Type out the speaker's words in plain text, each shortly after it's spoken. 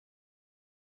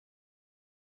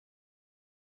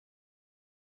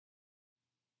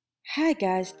Hi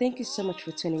guys, thank you so much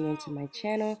for tuning into my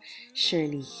channel.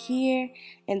 Shirley here.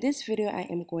 In this video I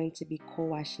am going to be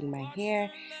co-washing my hair.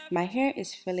 My hair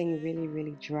is feeling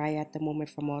really dry at the moment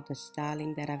from all the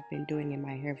styling that I've been doing in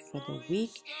my hair for the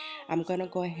week. I'm gonna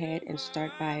go ahead and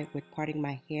start with parting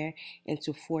my hair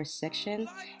into 4 sections.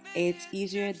 It's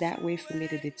easier that way for me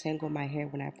to detangle my hair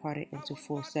when I part it into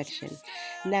 4 sections.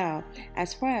 Now,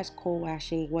 as far as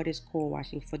co-washing, what is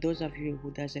co-washing? For those of you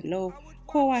who doesn't know,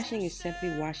 co-washing is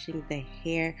simply washing the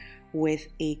hair with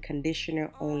a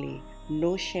conditioner only.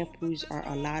 No shampoos are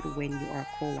allowed when you are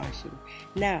co-washing.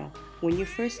 Now, when you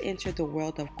first enter the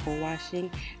world of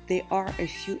co-washing, there are a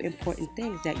few important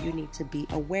things that you need to be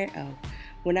aware of.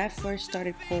 When I first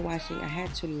started co-washing, I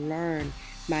had to learn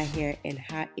my hair and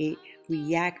how it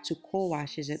react to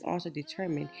co-washes and also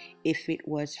determine if it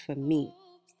was for me.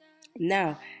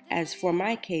 Now, as for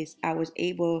my case, I was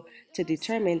able to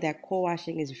determine that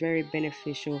co-washing is very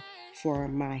beneficial for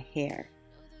my hair.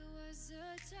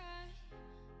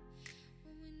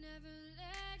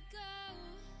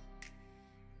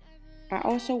 I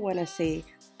also want to say,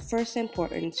 first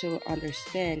important to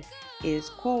understand is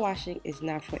co-washing is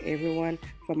not for everyone.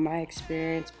 From my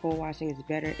experience, co-washing is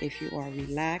better if you are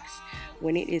relaxed,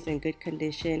 when it is in good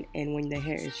condition, and when the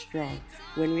hair is strong.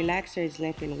 When relaxer is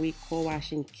limp and weak,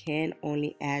 co-washing can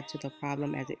only add to the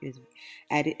problem as it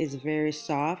is very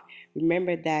soft.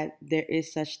 Remember that there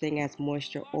is such thing as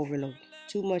moisture overload.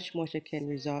 Too much moisture can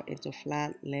result into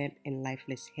flat, limp, and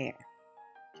lifeless hair.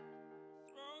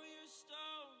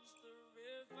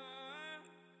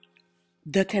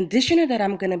 The conditioner that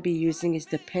I'm going to be using is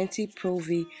the Pantene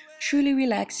Pro-V Truly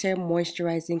Relax Hair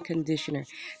Moisturizing Conditioner.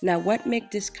 Now, what makes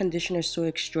this conditioner so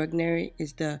extraordinary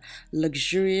is the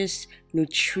luxurious,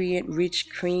 nutrient-rich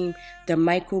cream, the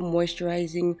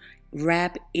micro-moisturizing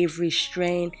wrap every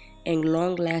strain, and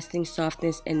long-lasting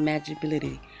softness and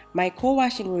manageability. My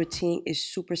co-washing routine is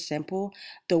super simple.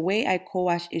 The way I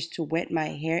co-wash is to wet my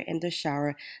hair in the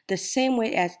shower the same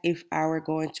way as if I were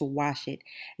going to wash it.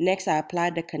 Next, I apply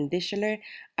the conditioner.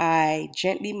 I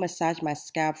gently massage my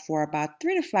scalp for about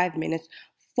 3 to 5 minutes,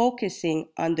 focusing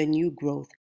on the new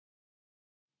growth.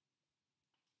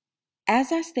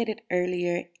 As I stated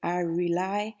earlier, I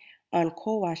rely on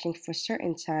co-washing for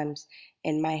certain times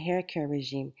in my hair care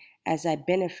regime as I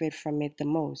benefit from it the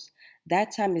most.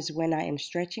 That time is when I am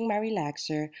stretching my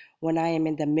relaxer, when I am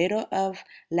in the middle of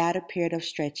latter period of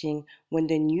stretching, when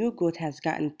the new growth has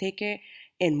gotten thicker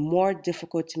and more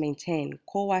difficult to maintain.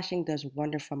 Co-washing does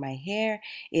wonder for my hair.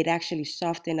 It actually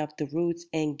softens up the roots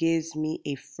and gives me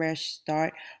a fresh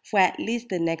start for at least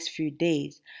the next few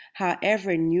days.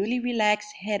 However, newly relaxed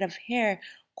head of hair,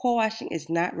 co-washing is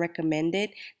not recommended.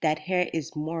 That hair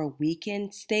is more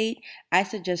weakened state. I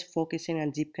suggest focusing on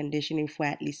deep conditioning for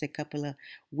at least a couple of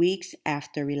weeks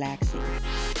after relaxing.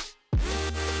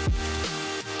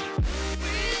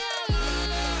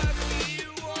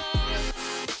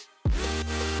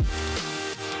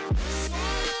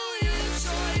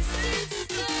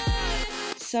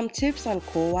 Some tips on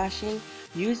co-washing: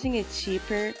 using a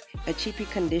cheapy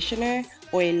conditioner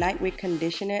or a lightweight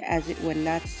conditioner, as it would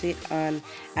not sit on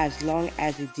as long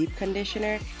as a deep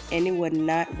conditioner and it would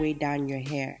not weigh down your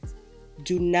hair.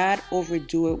 Do not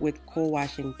overdo it with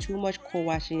co-washing. Too much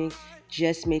co-washing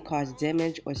just may cause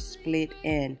damage or split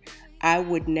end. I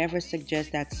would never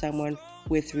suggest that someone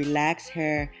with relaxed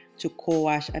hair to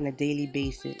co-wash on a daily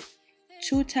basis.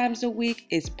 2 times a week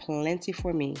is plenty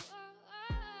for me.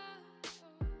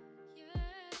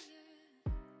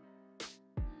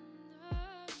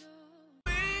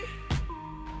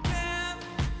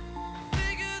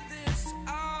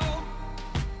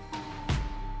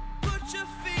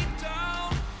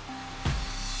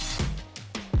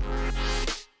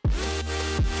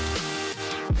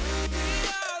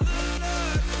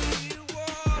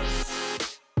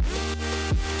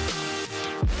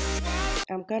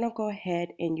 I'm gonna go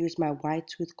ahead and use my wide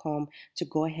tooth comb to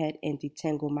go ahead and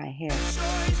detangle my hair.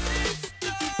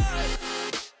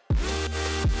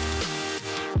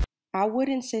 I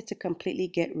wouldn't say to completely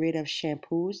get rid of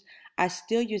shampoos. I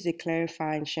still use a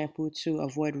clarifying shampoo to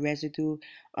avoid residue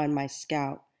on my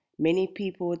scalp. Many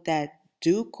people that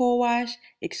do co-wash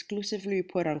exclusively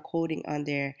put on coating on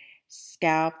their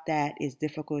scalp that is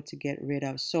difficult to get rid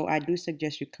of. So I do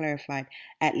suggest you clarify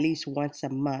at least once a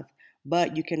month.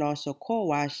 But you can also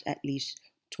co-wash at least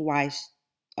twice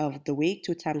of the week,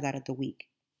 2 times out of the week.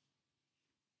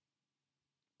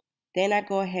 Then I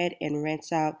go ahead and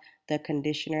rinse out the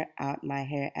conditioner out my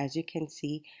hair. As you can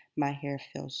see, my hair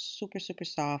feels super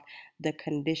soft. The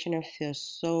conditioner feels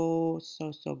so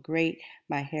great.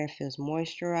 My hair feels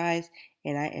moisturized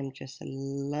and I am just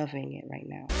loving it right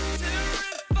now.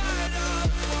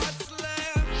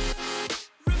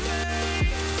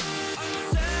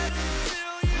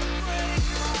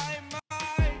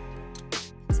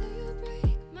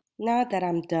 Now that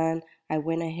I'm done, I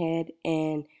went ahead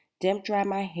and damp dry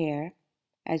my hair.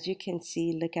 As you can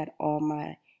see, look at all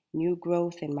my new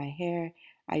growth in my hair.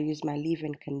 I use my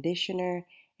leave-in conditioner,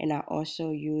 and I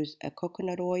also use a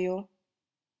coconut oil,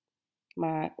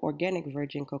 my organic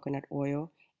virgin coconut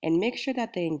oil, and make sure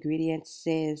that the ingredient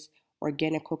says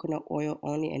organic coconut oil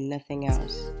only and nothing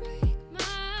else.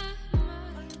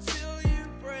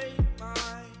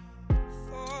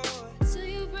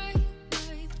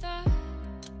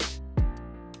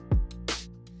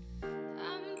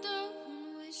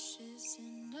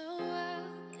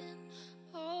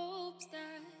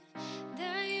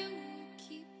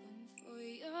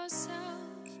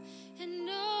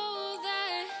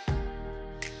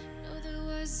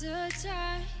 A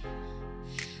time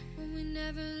when we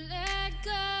never let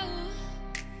go,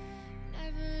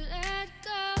 never let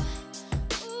go.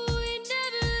 Ooh, we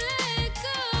never let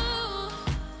go.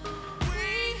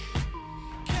 We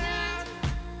can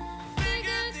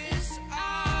figure this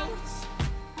out.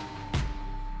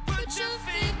 Put your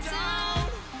feet down.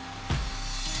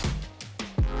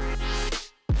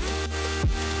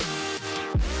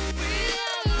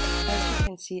 As you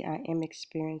can see, I am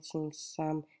experiencing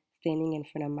some thinning in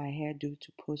front of my hair due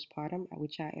to postpartum,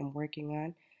 which I am working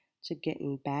on to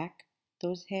getting back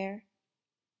those hair.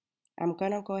 I'm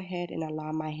gonna go ahead and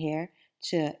allow my hair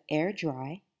to air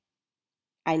dry.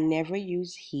 I never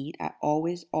use heat. I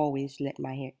always let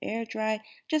my hair air dry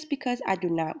just because I do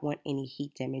not want any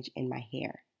heat damage in my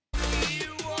hair.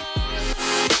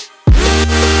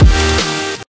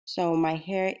 So my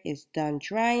hair is done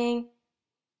drying.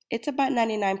 It's about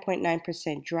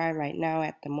 99.9% dry right now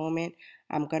at the moment.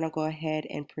 I'm going to go ahead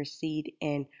and proceed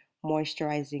in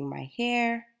moisturizing my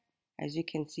hair. As you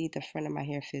can see, the front of my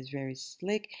hair feels very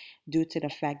slick due to the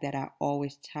fact that I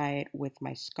always tie it with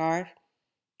my scarf.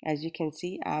 As you can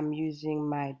see, I'm using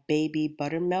my Baby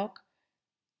Buttermilk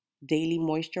Daily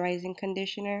Moisturizing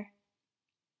Conditioner.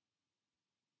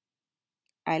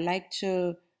 I like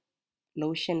to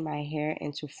lotion my hair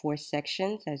into 4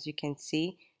 sections, as you can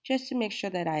see, just to make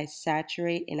sure that I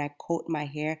saturate and I coat my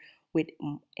hair with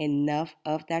enough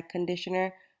of that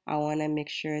conditioner. I want to make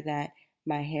sure that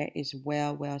my hair is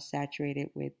well saturated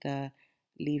with the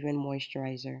leave-in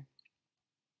moisturizer.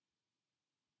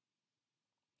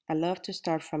 I love to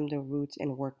start from the roots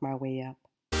and work my way up.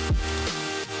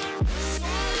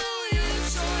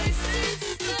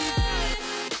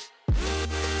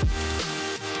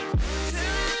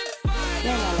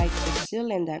 Then I like to seal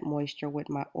in that moisture with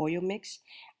my oil mix.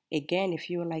 Again, if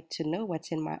you would like to know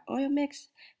what's in my oil mix,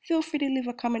 feel free to leave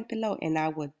a comment below and I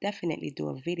will definitely do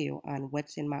a video on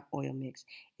what's in my oil mix.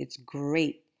 It's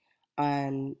great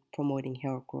on promoting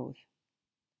hair growth.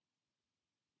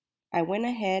 I went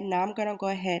ahead, now I'm going to go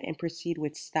ahead and proceed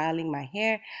with styling my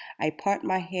hair. I part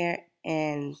my hair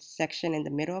and section in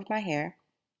the middle of my hair.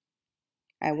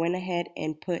 I went ahead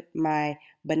and put my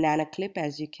banana clip,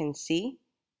 as you can see.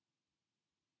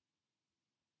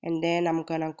 And then I'm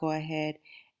gonna go ahead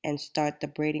and start the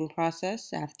braiding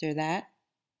process after that.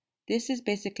 This is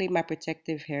basically my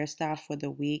protective hairstyle for the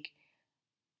week.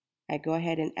 I go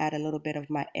ahead and add a little bit of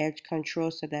my edge control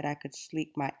so that I could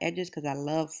sleek my edges because I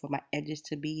love for my edges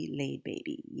to be laid,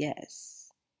 baby.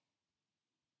 Yes.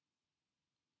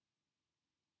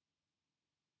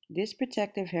 This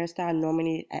protective hairstyle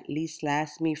normally at least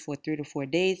lasts me for 3 to 4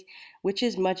 days, which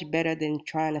is much better than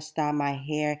trying to style my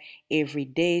hair every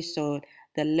day. So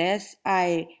the less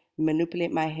I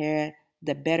manipulate my hair,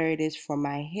 the better it is for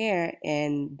my hair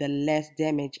and the less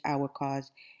damage I will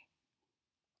cause.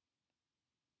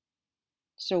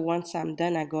 So once I'm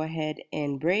done, I go ahead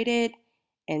and braid it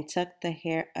and tuck the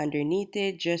hair underneath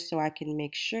it just so I can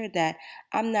make sure that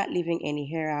I'm not leaving any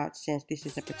hair out since this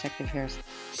is a protective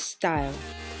hairstyle.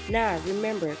 Now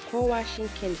remember, co-washing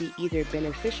can be either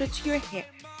beneficial to your hair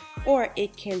or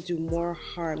it can do more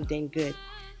harm than good.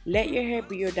 Let your hair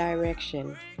be your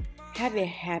direction. Have a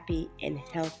happy and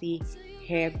healthy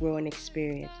hair growing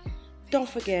experience. Don't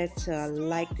forget to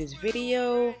like this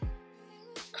video,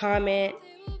 comment,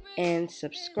 and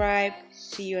subscribe.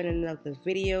 See you in another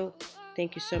video.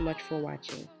 Thank you so much for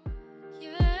watching.